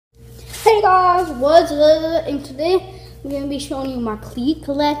Hey guys, what's up? And today I'm going to be showing you my cleat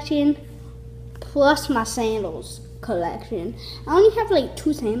collection plus my sandals collection. I only have like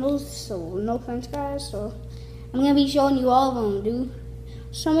 2 sandals, so no offense guys. So I'm going to be showing you all of them, dude.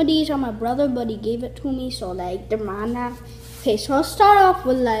 Some of these are my brother, but he gave it to me, so like they're mine now. Okay, so I'll start off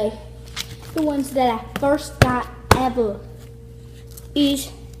with like the ones that I first got ever.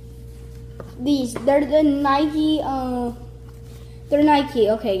 These, they're the Nike, they're Nike.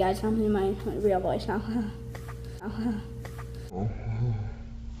 Okay, guys, I'm in my real voice now.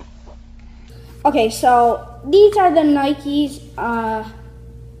 Okay, so these are the Nikes.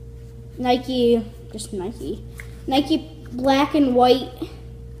 Nike black and white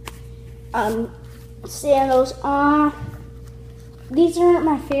sandals. These aren't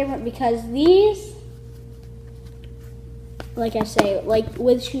my favorite because these, like I say, like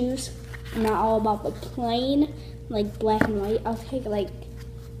with shoes, I'm not all about the plain. Like black and white. I'll take like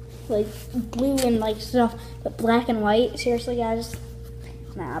blue and like stuff, but black and white, seriously guys,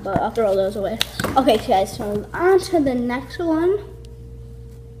 nah, but I'll throw those away. Okay guys, so on to the next one.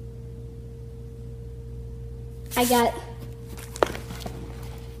 I got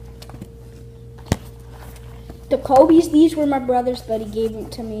the Kobe's. These were my brother's, but he gave them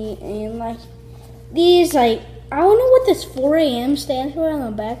to me, and like these, like I don't know what this 4 a.m. stands for on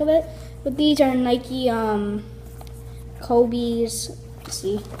the back of it, but these are Nike Kobe's. Let's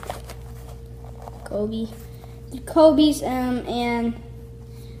see, Kobe's, and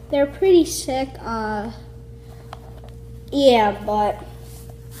they're pretty sick. Yeah, but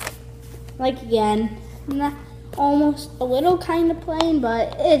like again, not almost a little kind of plain,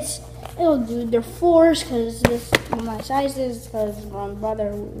 but it'll do. They're 4s because this my size is because my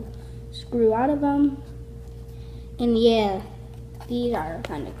brother grew out of them, and yeah, these are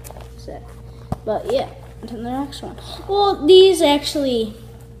kind of sick. But yeah, to the next one. Well, these actually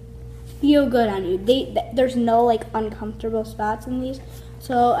feel good on you. There's no like uncomfortable spots in these,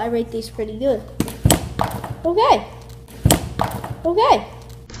 so I rate these pretty good. Okay.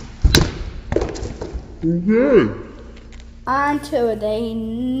 On to the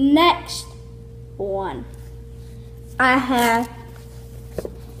next one. I have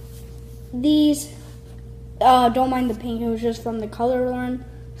these. Don't mind the pink. It was just from the color one.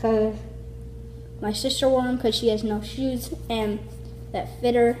 So my sister wore them because she has no shoes and that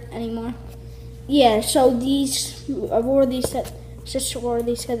fit her anymore. Yeah, so these, I wore these, sister wore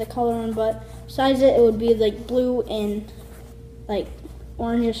these to the color one, but besides it would be like blue and like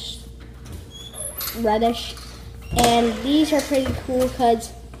orangish, reddish. And these are pretty cool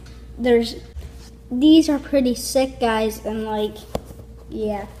because these are pretty sick guys, and like,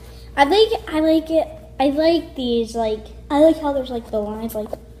 yeah. I like it. I like these, like, I like how there's like the lines, like,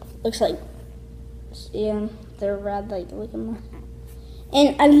 looks like, yeah, they're red, like, look at my,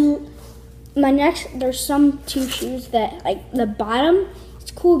 and there's some 2 shoes that, like, the bottom,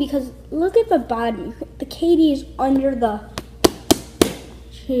 it's cool because look at the bottom, the KD is under the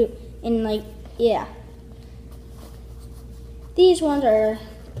shoe, and like, yeah. These ones are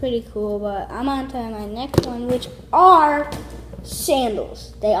pretty cool, but I'm on to my next one, which are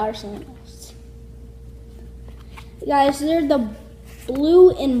sandals. They are sandals. Guys, they're the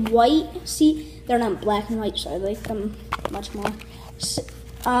blue and white. See, they're not black and white, so I like them much more. Because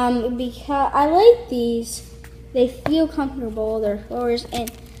I like these. They feel comfortable. They're 4s,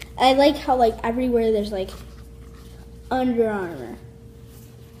 and I like how like everywhere there's like Under Armour,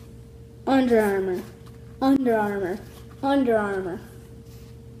 Under Armour, Under Armour, Under Armour.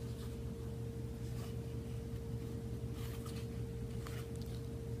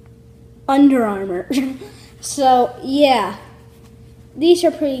 Under Armour. So yeah, these are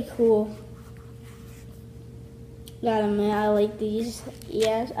pretty cool. Gotta admit, I like these.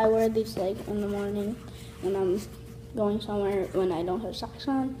 Yes, I wear these like in the morning when I'm going somewhere when I don't have socks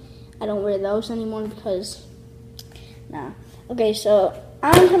on. I don't wear those anymore because, nah. Okay, so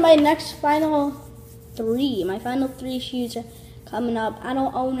on to my next final 3. My final 3 shoes are coming up. I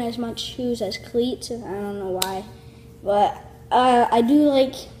don't own as much shoes as cleats. I don't know why, but I do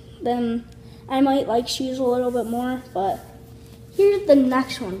like them. I might like shoes a little bit more, but here's the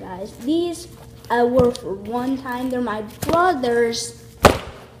next one, guys. These I wore for one time. They're my brother's.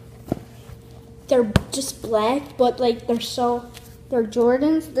 They're just black, but like they're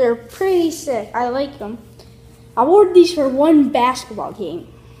Jordans. They're pretty sick. I like them. I wore these for one basketball game.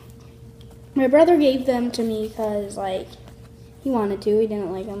 My brother gave them to me because like he wanted to. He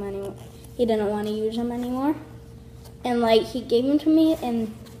didn't like them anymore. He didn't want to use them anymore, and like he gave them to me,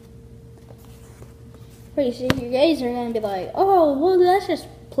 and pretty soon you guys are gonna be like, oh, well, that's just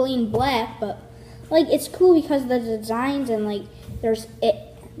plain black, but like it's cool because the designs and like there's it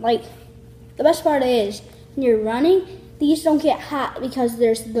like the best part is when you're running, these don't get hot because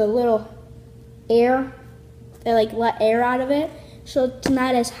there's the little air. They like let air out of it, so it's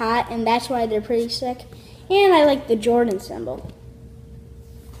not as hot, and that's why they're pretty sick. And I like the Jordan symbol.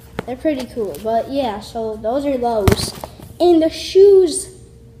 They're pretty cool. But yeah, so those are those. And the shoes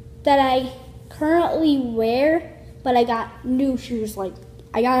that I currently wear, but I got new shoes, like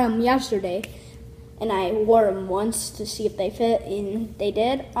I got them yesterday, and I wore them once to see if they fit, and they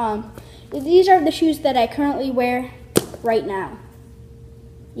did. These are the shoes that I currently wear right now.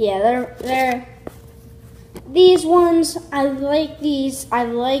 Yeah, they're these ones. I like these. I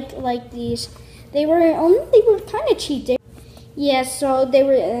like these. They were kind of cheap. Yeah, so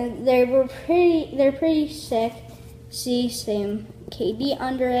they're pretty sick. See, same KD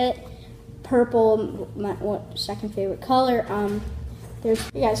under it. Purple, my second favorite color.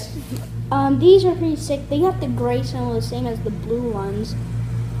 These are pretty sick. They got the gray symbol the same as the blue ones.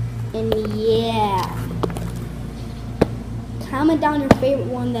 And yeah. Comment down your favorite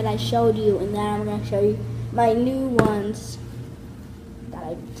one that I showed you, and then I'm gonna show you my new ones that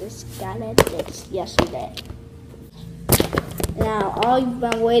I just got it yesterday. Now all you've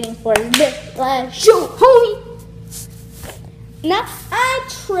been waiting for is this last shoe, homie. Now I'm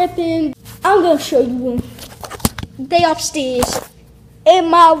tripping. I'm gonna show you they upstairs in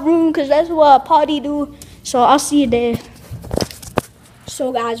my room, because that's what a party do. So I'll see you there.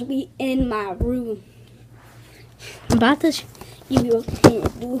 So guys, we in my room. I'm about to give you a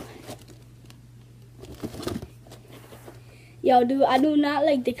hint, dude. Yo, dude, I do not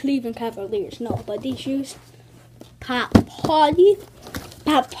like the Cleveland Cavaliers, no, but these shoes, pop party.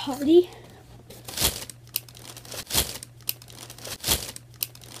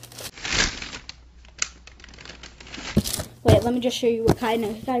 Wait, let me just show you what kind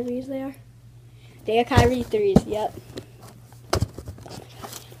of Kyries they are. They are Kyrie 3s, yep.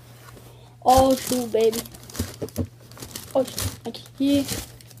 Oh, shoot, baby. Oh, I can hear.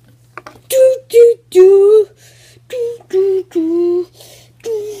 Do, do, do. Do, do, do.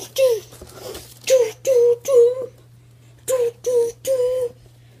 Do, do. Do, do, do. Do, do, do.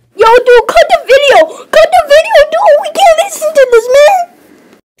 Yo, dude, cut the video. Cut the video, dude. We can't listen to this, man.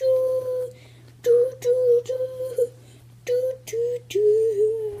 Do, do, do, do. Do, do, do.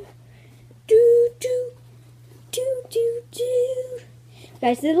 Do, do. Do, do, do.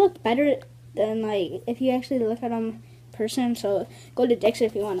 Guys, they look better than, like, if you actually look at them in person. So go to Dick's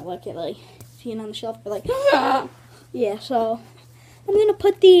if you want to look at, like, seeing on the shelf. But, like, yeah, so I'm going to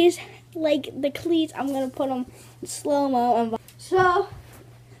put these, like, the cleats, I'm going to put them in slow-mo. So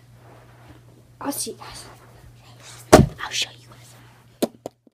I'll see you guys. I'll show you.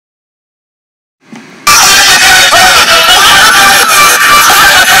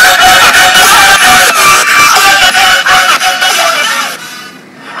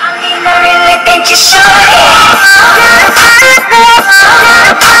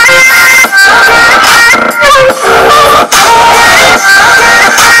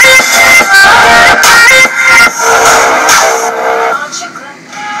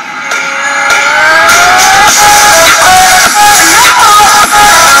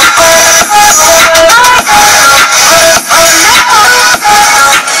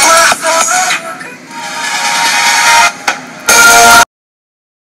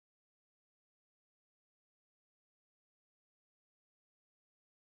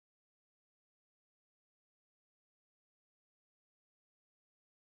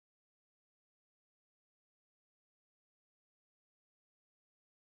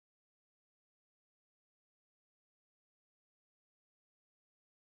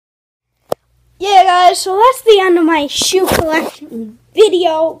 Yeah, guys, so that's the end of my shoe collection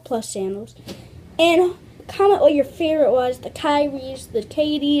video, plus sandals. And comment what your favorite was, the Kyries, the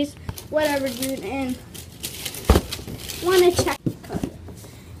KDs, whatever, dude. And want to check the code.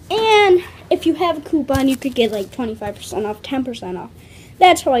 And if you have a coupon, you could get like 25% off, 10% off.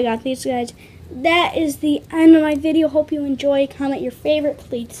 That's how I got these, guys. That is the end of my video. Hope you enjoy. Comment your favorite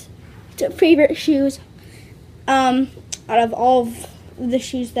cleats, favorite shoes, out of all of the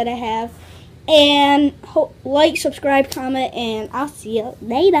shoes that I have. And like, subscribe, comment, and I'll see you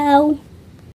later.